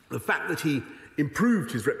 The fact that he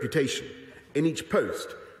improved his reputation in each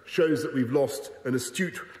post shows that we've lost an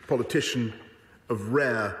astute politician of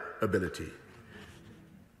rare ability.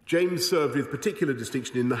 James served with particular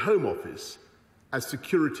distinction in the Home Office as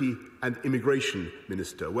Security and Immigration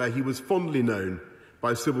Minister, where he was fondly known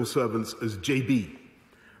by civil servants as JB.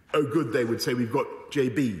 Oh good, they would say, we've got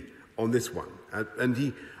JB on this one. And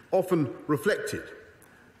he often reflected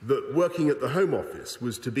that working at the Home Office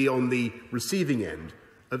was to be on the receiving end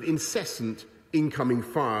of incessant incoming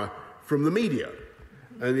fire from the media.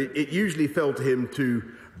 And it usually fell to him to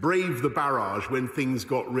brave the barrage when things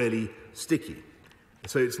got really sticky.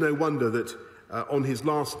 So it's no wonder that on his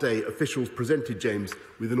last day, officials presented James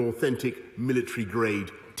with an authentic military-grade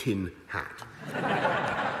tin hat.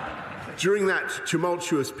 During that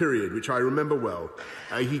tumultuous period, which I remember well,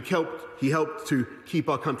 he helped to keep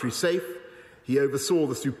our country safe. He oversaw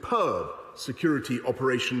the superb security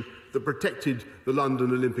operation that protected the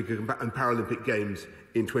London Olympic and Paralympic Games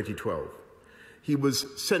in 2012. He was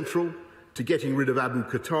central to getting rid of Abu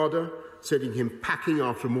Qatada, sending him packing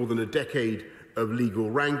after more than a decade of legal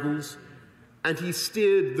wrangles, and he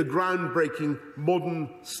steered the groundbreaking modern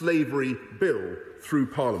slavery bill through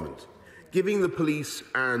Parliament, giving the police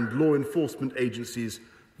and law enforcement agencies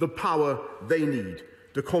the power they need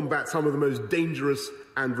to combat some of the most dangerous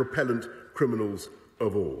and repellent criminals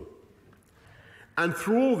of all. And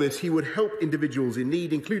through all this, he would help individuals in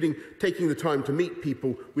need, including taking the time to meet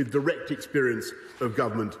people with direct experience of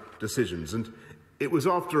government decisions. And it was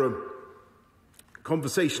after a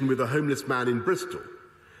conversation with a homeless man in Bristol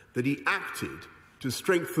that he acted to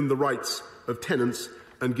strengthen the rights of tenants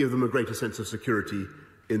and give them a greater sense of security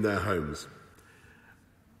in their homes.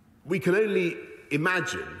 We can only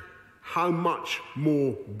imagine how much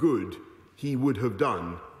more good he would have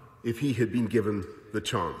done if he had been given the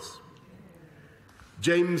chance.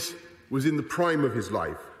 James was in the prime of his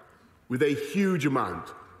life, with a huge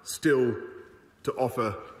amount still to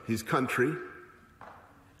offer his country,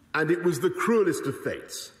 and it was the cruelest of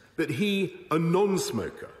fates that he, a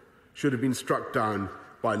non-smoker, should have been struck down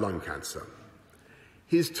by lung cancer.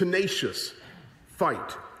 His tenacious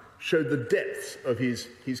fight showed the depths of his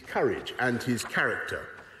courage and his character.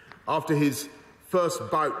 After his first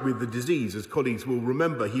bout with the disease, as colleagues will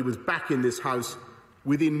remember, he was back in this House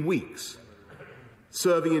within weeks,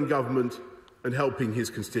 serving in government and helping his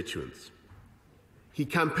constituents. He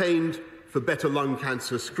campaigned for better lung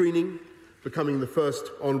cancer screening, becoming the first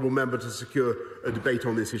honourable member to secure a debate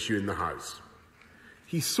on this issue in the House.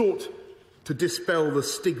 He sought to dispel the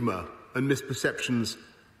stigma and misperceptions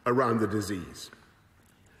around the disease.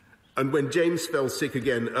 And when James fell sick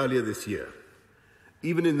again earlier this year,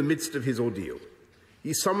 even in the midst of his ordeal,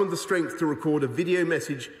 he summoned the strength to record a video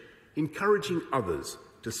message encouraging others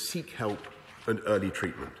to seek help and early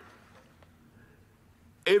treatment.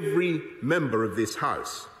 Every member of this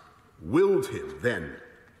House willed him then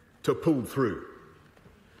to pull through,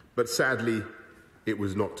 but sadly it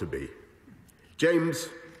was not to be. James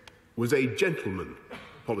was a gentleman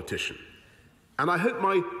politician, and I hope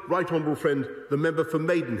my right honourable friend, the member for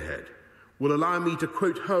Maidenhead, will allow me to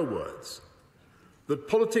quote her words, that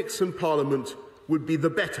politics and Parliament would be the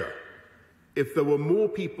better if there were more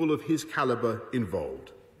people of his calibre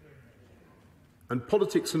involved. And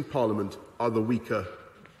politics and Parliament are the weaker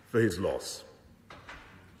for his loss.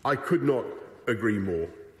 I could not agree more.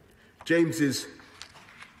 James's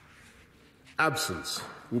absence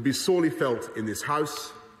will be sorely felt in this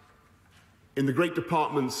House, in the great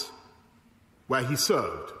departments where he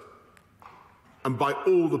served, and by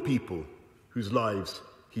all the people whose lives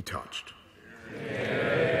he touched.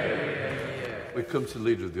 We come to the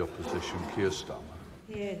Leader of the Opposition, Keir Starmer.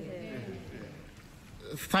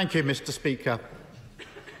 Thank you, Mr. Speaker.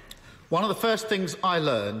 One of the first things I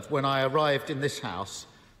learned when I arrived in this House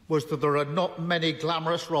was that there are not many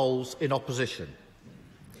glamorous roles in opposition.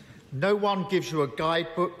 No one gives you a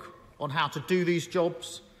guidebook on how to do these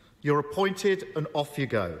jobs. You're appointed and off you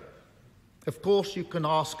go. Of course, you can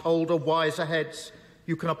ask older, wiser heads,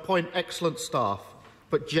 you can appoint excellent staff,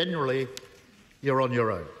 but generally, you're on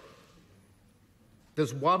your own.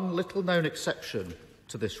 There's one little-known exception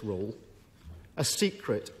to this rule, a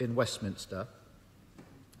secret in Westminster,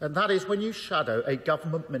 and that is when you shadow a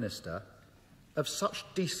government minister of such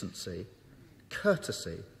decency,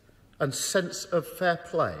 courtesy and sense of fair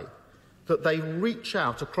play that they reach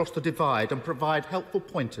out across the divide and provide helpful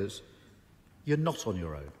pointers, you're not on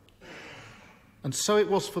your own. And so it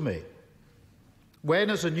was for me. When,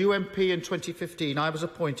 as a new MP in 2015, I was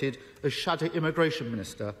appointed as Shadow Immigration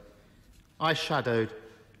Minister, I shadowed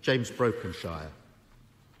James Brokenshire.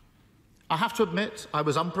 I have to admit I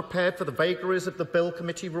was unprepared for the vagaries of the Bill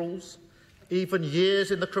Committee rules. Even years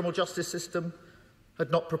in the criminal justice system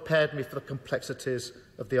had not prepared me for the complexities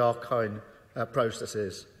of the arcane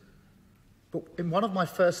processes. But in one of my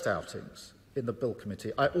first outings in the Bill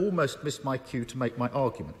Committee, I almost missed my cue to make my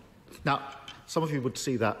argument. Now, some of you would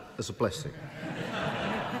see that as a blessing.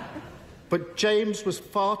 But James was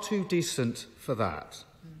far too decent for that.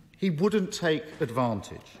 He wouldn't take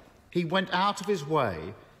advantage. He went out of his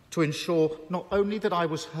way to ensure not only that I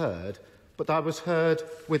was heard, but I was heard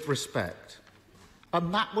with respect.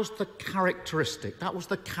 And that was the characteristic, that was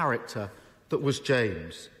the character that was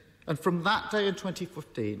James. And from that day in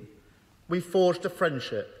 2015, we forged a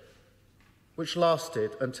friendship which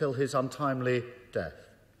lasted until his untimely death.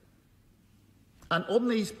 And on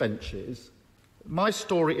these benches, my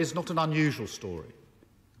story is not an unusual story,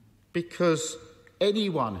 because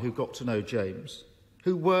anyone who got to know James,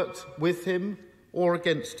 who worked with him or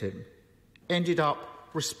against him, ended up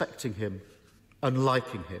respecting him and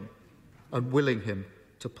liking him and willing him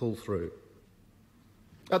to pull through.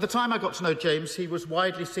 At the time I got to know James, he was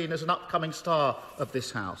widely seen as an upcoming star of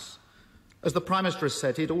this House. As the Prime Minister has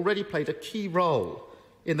said, he had already played a key role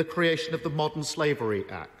in the creation of the Modern Slavery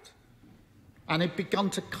Act, and had begun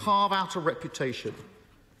to carve out a reputation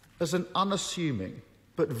as an unassuming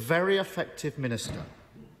but very effective minister.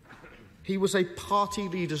 He was a party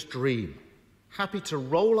leader's dream, happy to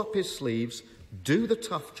roll up his sleeves, do the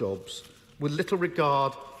tough jobs, with little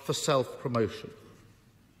regard for self-promotion.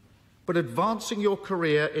 But advancing your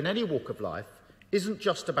career in any walk of life isn't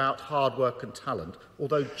just about hard work and talent,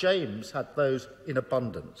 although James had those in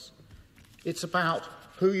abundance. It's about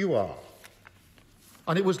who you are.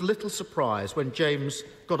 And it was little surprise when James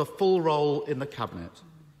got a full role in the Cabinet,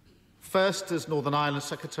 first as Northern Ireland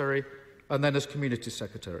Secretary and then as Community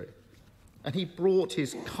Secretary. And he brought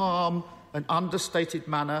his calm and understated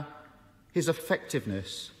manner, his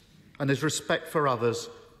effectiveness and his respect for others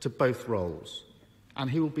to both roles. And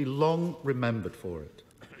he will be long remembered for it.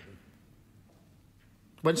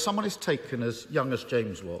 When someone is taken, as young as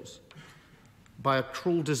James was, by a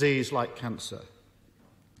cruel disease like cancer,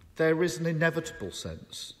 there is an inevitable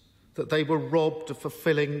sense that they were robbed of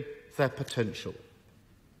fulfilling their potential.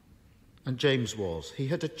 And James was. He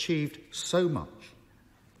had achieved so much.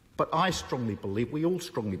 But I strongly believe, we all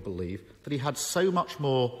strongly believe, that he had so much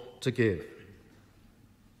more to give.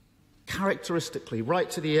 Characteristically,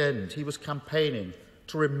 right to the end, he was campaigning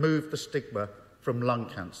to remove the stigma from lung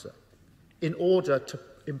cancer in order to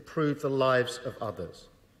improve the lives of others,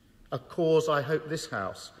 a cause I hope this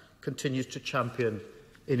House continues to champion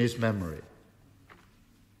in his memory.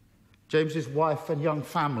 James's wife and young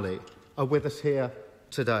family are with us here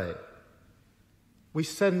today. We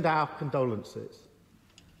send our condolences.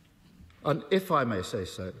 And if I may say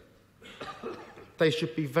so, they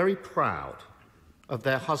should be very proud of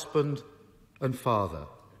their husband and father.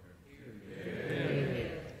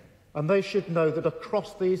 And they should know that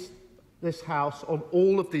across this House, on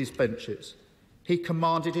all of these benches, he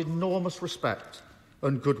commanded enormous respect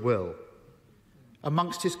and goodwill.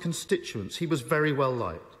 Amongst his constituents, he was very well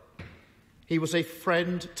liked. He was a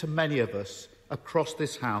friend to many of us across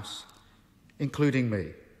this House, including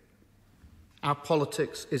me. Our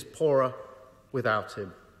politics is poorer without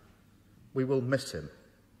him. We will miss him,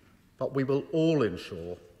 but we will all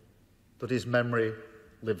ensure that his memory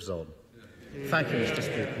lives on. Thank you, Mr.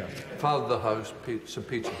 Speaker. Father of the House, Sir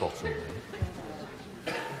Peter Bottom.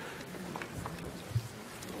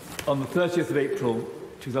 On the 30th of April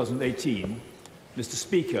 2018, Mr.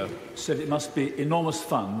 Speaker said it must be enormous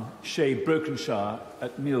fun, shave Brokenshire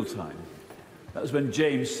at mealtime. That was when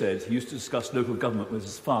James said he used to discuss local government with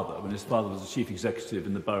his father, when his father was the chief executive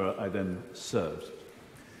in the borough I then served.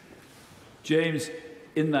 James,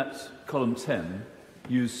 in that column 10,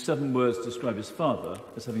 used 7 words to describe his father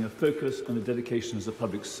as having a focus and a dedication as a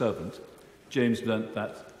public servant. James learnt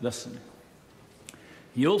that lesson.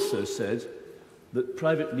 He also said that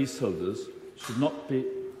private leaseholders should not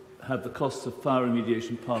have the costs of fire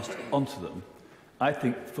remediation passed on to them. I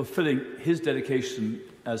think, fulfilling his dedication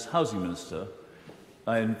as Housing Minister,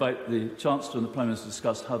 I invite the Chancellor and the Prime Minister to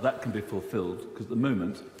discuss how that can be fulfilled, because at the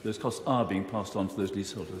moment those costs are being passed on to those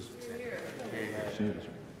leaseholders.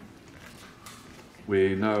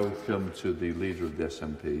 We now come to the Leader of the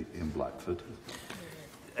SNP in Blackford.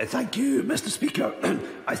 Thank you, Mr. Speaker.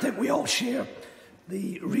 I think we all share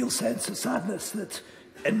the real sense of sadness that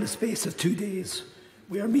in the space of 2 days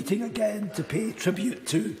we are meeting again to pay tribute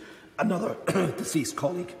to another deceased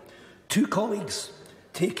colleague. 2 colleagues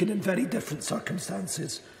taken in very different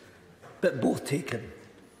circumstances, but both taken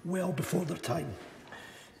well before their time.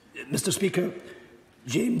 Mr. Speaker,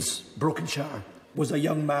 James Brokenshire was a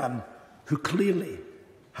young man who clearly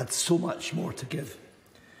had so much more to give.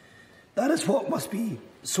 That is what must be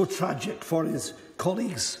so tragic for his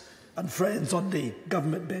colleagues and friends on the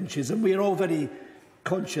government benches, and we are all very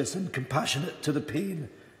conscious and compassionate to the pain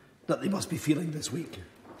that they must be feeling this week.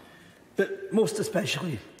 But most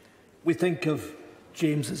especially, we think of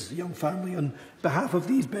James's young family. On behalf of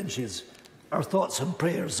these benches, our thoughts and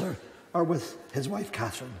prayers are with his wife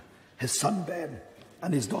Catherine, his son Ben,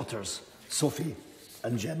 and his daughters Sophie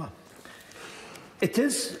and Gemma. It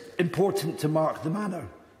is important to mark the manner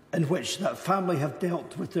in which that family have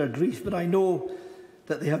dealt with their grief, but I know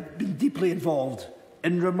that they have been deeply involved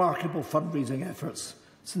in remarkable fundraising efforts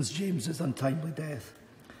since James's untimely death.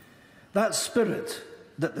 That spirit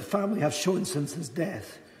that the family have shown since his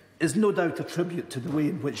death is no doubt a tribute to the way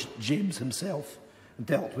in which James himself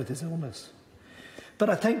dealt with his illness. But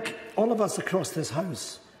I think all of us across this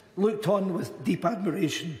House looked on with deep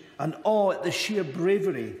admiration and awe at the sheer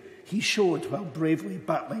bravery he showed while bravely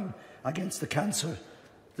battling against the cancer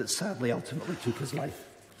that sadly ultimately took his life.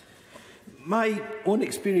 My own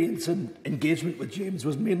experience and engagement with James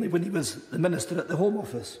was mainly when he was the Minister at the Home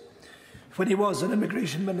Office. When he was an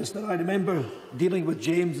Immigration Minister, I remember dealing with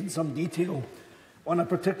James in some detail on a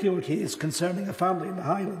particular case concerning a family in the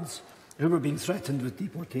Highlands who were being threatened with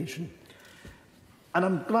deportation. And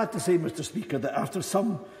I'm glad to say, Mr. Speaker, that after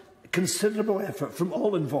some considerable effort from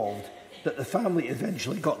all involved, that the family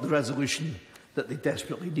eventually got the resolution that they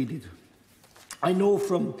desperately needed. I know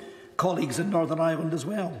from colleagues in Northern Ireland as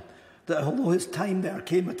well that although his time there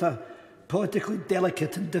came at a politically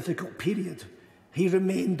delicate and difficult period, he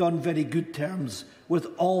remained on very good terms with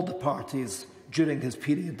all the parties during his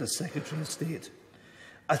period as Secretary of State.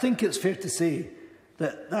 I think it's fair to say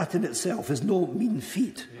that that in itself is no mean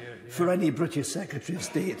feat for any British Secretary of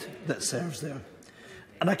State that serves there.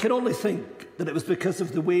 And I can only think that it was because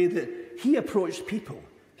of the way that he approached people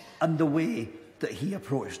and the way that he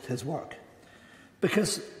approached his work.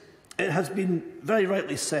 Because it has been very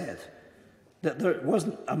rightly said that there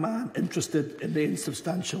wasn't a man interested in the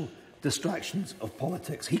insubstantial distractions of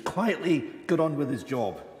politics. He quietly got on with his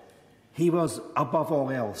job. He was, above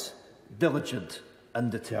all else, diligent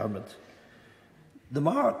and determined. The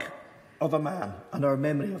mark of a man, and our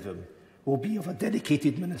memory of him, will be of a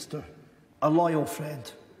dedicated minister, a loyal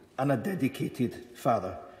friend, and a dedicated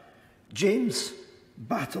father. James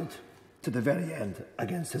battled to the very end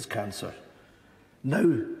against his cancer.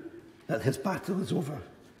 Now that his battle is over,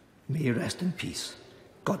 may he rest in peace.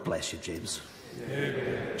 God bless you, James.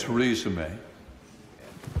 Theresa May.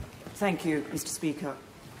 Thank you, Mr. Speaker.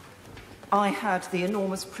 I had the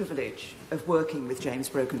enormous privilege of working with James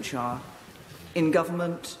Brokenshire in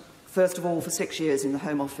government, first of all for 6 years in the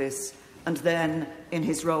Home Office, and then in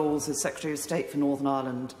his roles as Secretary of State for Northern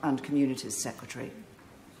Ireland and Communities Secretary.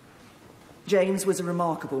 James was a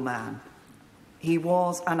remarkable man. He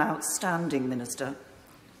was an outstanding minister,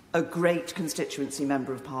 a great constituency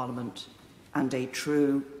member of Parliament, and a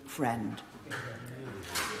true friend.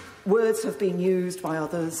 Words have been used by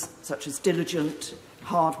others, such as diligent,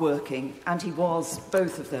 hard-working, and he was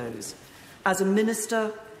both of those. As a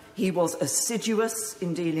minister, he was assiduous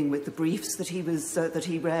in dealing with the briefs that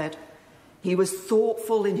he read. He was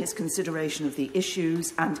thoughtful in his consideration of the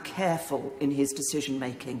issues and careful in his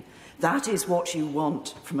decision-making. That is what you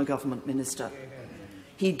want from a government minister.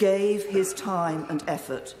 He gave his time and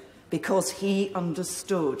effort because he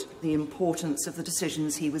understood the importance of the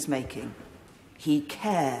decisions he was making. He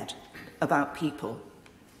cared about people,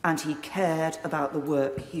 and he cared about the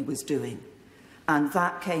work he was doing. And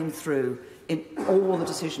that came through in all the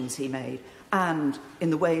decisions he made and in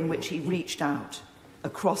the way in which he reached out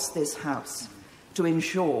across this House to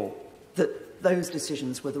ensure that those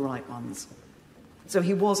decisions were the right ones. So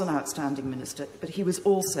he was an outstanding minister, but he was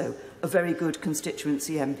also a very good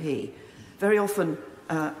constituency MP. Very often,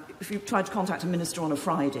 if you try to contact a minister on a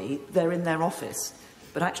Friday, they're in their office.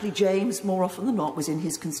 But actually, James, more often than not, was in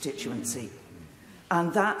his constituency.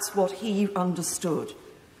 And that's what he understood.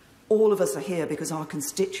 All of us are here because our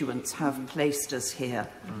constituents have placed us here.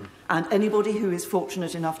 And anybody who is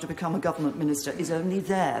fortunate enough to become a government minister is only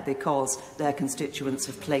there because their constituents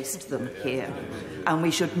have placed them here. And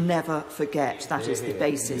we should never forget that is the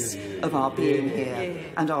basis of our being here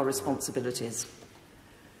and our responsibilities.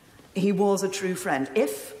 He was a true friend.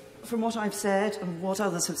 If, from what I've said and what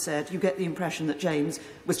others have said, you get the impression that James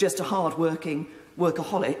was just a hard-working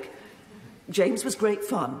workaholic, James was great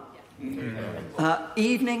fun.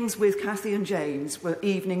 Evenings with Cathy and James were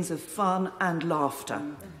evenings of fun and laughter.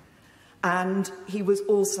 And he was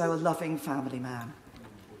also a loving family man.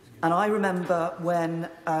 And I remember when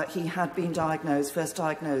he had been first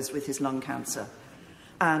diagnosed with his lung cancer,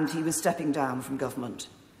 and he was stepping down from government.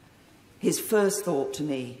 his first thought to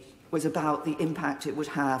me was about the impact it would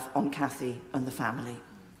have on Cathy and the family.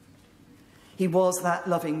 He was that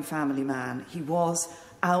loving family man. He was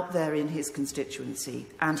out there in his constituency,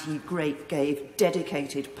 and he gave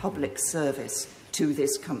dedicated public service to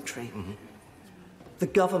this country. The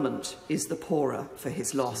government is the poorer for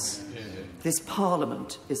his loss. This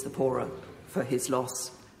Parliament is the poorer for his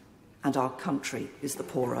loss. And our country is the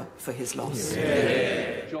poorer for his loss.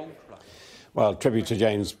 Well, tribute to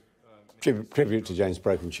James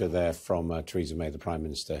Brokenshire there from Theresa May, the Prime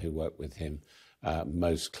Minister, who worked with him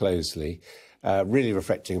most closely. Really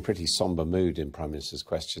reflecting a pretty sombre mood in Prime Minister's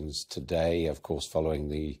questions today, of course, following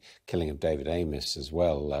the killing of David Amess as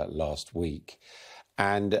well last week.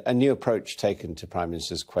 And a new approach taken to Prime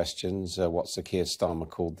Minister's questions, what Sir Keir Starmer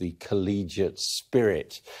called the collegiate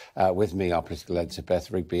spirit. With me, our political editor, Beth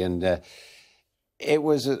Rigby. And it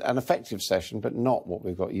was an effective session, but not what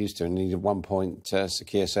we've got used to. And at one point, Sir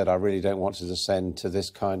Keir said, I really don't want to descend to this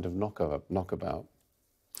kind of knockabout.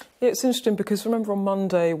 Yeah, it's interesting because remember on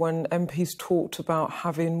Monday when MPs talked about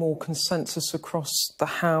having more consensus across the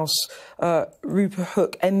House, Rupert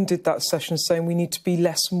Hook ended that session saying we need to be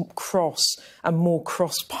less cross and more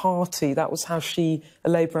cross-party. That was how she, a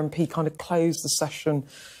Labour MP, kind of closed the session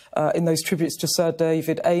in those tributes to Sir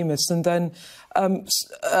David Amess. And then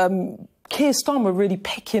Keir Starmer really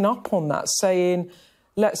picking up on that, saying,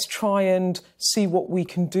 let's try and see what we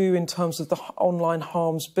can do in terms of the online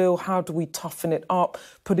harms bill. How do we toughen it up?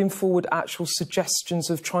 Putting forward actual suggestions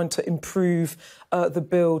of trying to improve the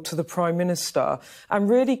bill to the Prime Minister and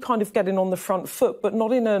really kind of getting on the front foot, but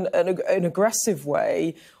not in an aggressive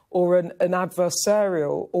way or an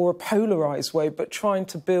adversarial or a polarised way, but trying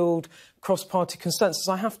to build cross-party consensus.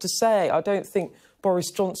 I have to say, I don't think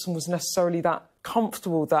Boris Johnson was necessarily that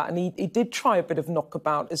comfortable with that, and he did try a bit of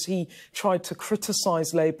knockabout as he tried to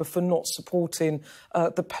criticise Labour for not supporting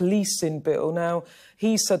the policing bill. Now,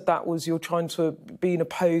 he said that was you're trying to be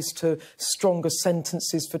opposed to stronger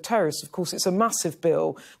sentences for terrorists. Of course, it's a massive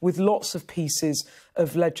bill with lots of pieces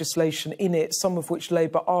of legislation in it, some of which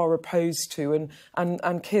Labour are opposed to.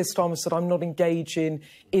 And Keir Starmer said, I'm not engaging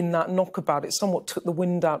in that knockabout. It somewhat took the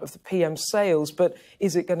wind out of the PM's sails, but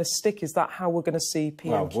is it going to stick? Is that how we're going to see PMQs?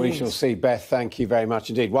 Well, we shall see. Beth, thank you very much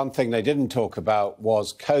indeed. One thing they didn't talk about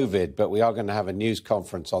was COVID, but we are going to have a news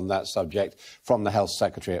conference on that subject from the Health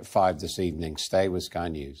Secretary at 5 this evening. Stay with Sky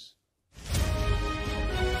News.